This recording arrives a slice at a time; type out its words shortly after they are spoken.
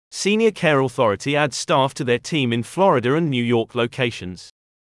Senior Care Authority adds staff to their team in Florida and New York locations.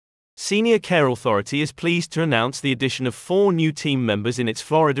 Senior Care Authority is pleased to announce the addition of 4 new team members in its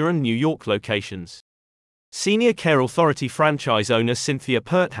Florida and New York locations. Senior Care Authority franchise owner Cynthia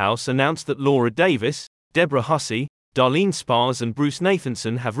Perthouse announced that Laura Davis, Deborah Hussey, Darlene Spars and Bruce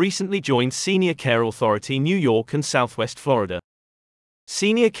Nathanson have recently joined Senior Care Authority New York and Southwest Florida.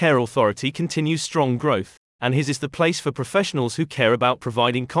 Senior Care Authority continues strong growth, and his is the place for professionals who care about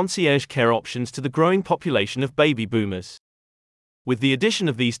providing concierge care options to the growing population of baby boomers. With the addition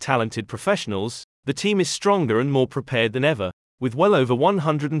of these talented professionals, the team is stronger and more prepared than ever, with well over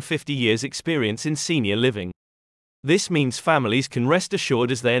 150 years' experience in senior living. This means families can rest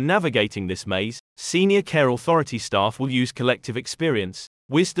assured as they are navigating this maze. Senior Care Authority staff will use collective experience,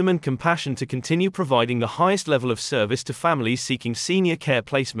 wisdom and compassion to continue providing the highest level of service to families seeking senior care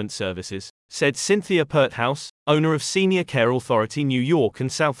placement services, said Cynthia Perthouse, owner of Senior Care Authority New York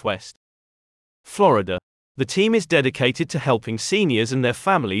and Southwest Florida. The team is dedicated to helping seniors and their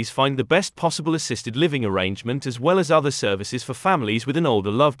families find the best possible assisted living arrangement as well as other services for families with an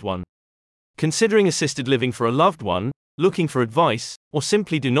older loved one. Considering assisted living for a loved one, looking for advice, or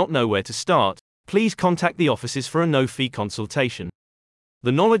simply do not know where to start, please contact the offices for a no-fee consultation.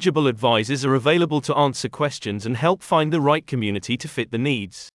 The knowledgeable advisors are available to answer questions and help find the right community to fit the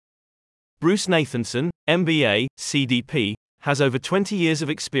needs. Bruce Nathanson, MBA, CDP, has over 20 years of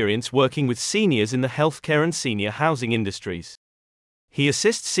experience working with seniors in the healthcare and senior housing industries. He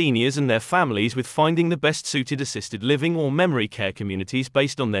assists seniors and their families with finding the best suited assisted living or memory care communities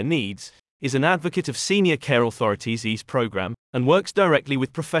based on their needs, is an advocate of Senior Care Authority's EASE program, and works directly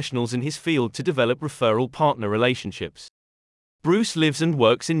with professionals in his field to develop referral partner relationships. Bruce lives and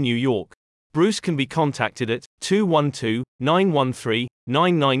works in New York. Bruce can be contacted at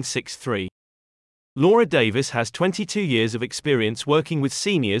 212-913-9963. Laura Davis has 22 years of experience working with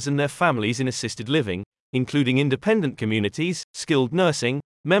seniors and their families in assisted living, including independent communities, skilled nursing,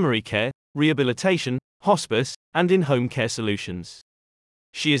 memory care, rehabilitation, hospice, and in-home care solutions.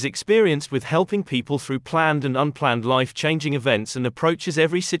 She is experienced with helping people through planned and unplanned life-changing events and approaches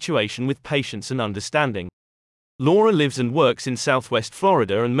every situation with patience and understanding. Laura lives and works in Southwest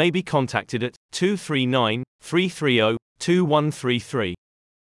Florida and may be contacted at 239-330-2133.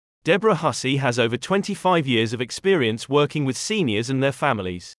 Deborah Hussey has over 25 years of experience working with seniors and their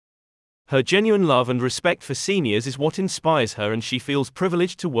families. Her genuine love and respect for seniors is what inspires her, and she feels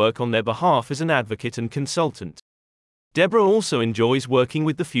privileged to work on their behalf as an advocate and consultant. Deborah also enjoys working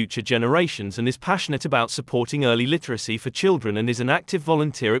with the future generations and is passionate about supporting early literacy for children and is an active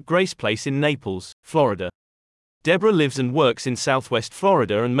volunteer at Grace Place in Naples, Florida. Deborah lives and works in Southwest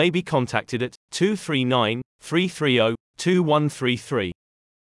Florida and may be contacted at 239-330-2133.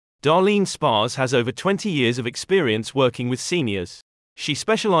 Darlene Spars has over 20 years of experience working with seniors. She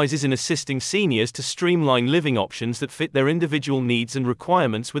specializes in assisting seniors to streamline living options that fit their individual needs and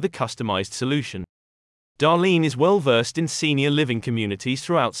requirements with a customized solution. Darlene is well versed in senior living communities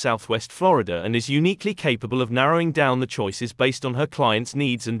throughout Southwest Florida and is uniquely capable of narrowing down the choices based on her clients'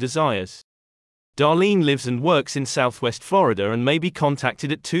 needs and desires. Darlene lives and works in Southwest Florida and may be contacted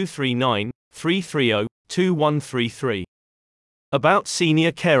at 239-330-2133. About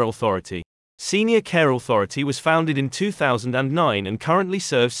Senior Care Authority. Senior Care Authority was founded in 2009 and currently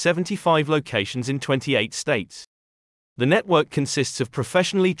serves 75 locations in 28 states. The network consists of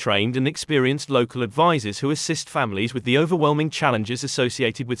professionally trained and experienced local advisors who assist families with the overwhelming challenges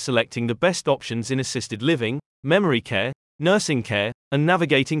associated with selecting the best options in assisted living, memory care, nursing care, and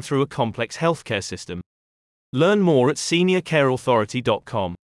navigating through a complex healthcare system. Learn more at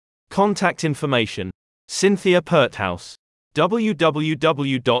seniorcareauthority.com. Contact information: Cynthia Perthouse,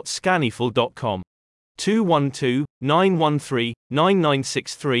 www.scaniful.com,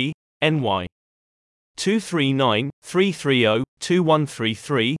 212-913-9963, NY,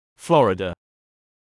 239-330-2133, Florida.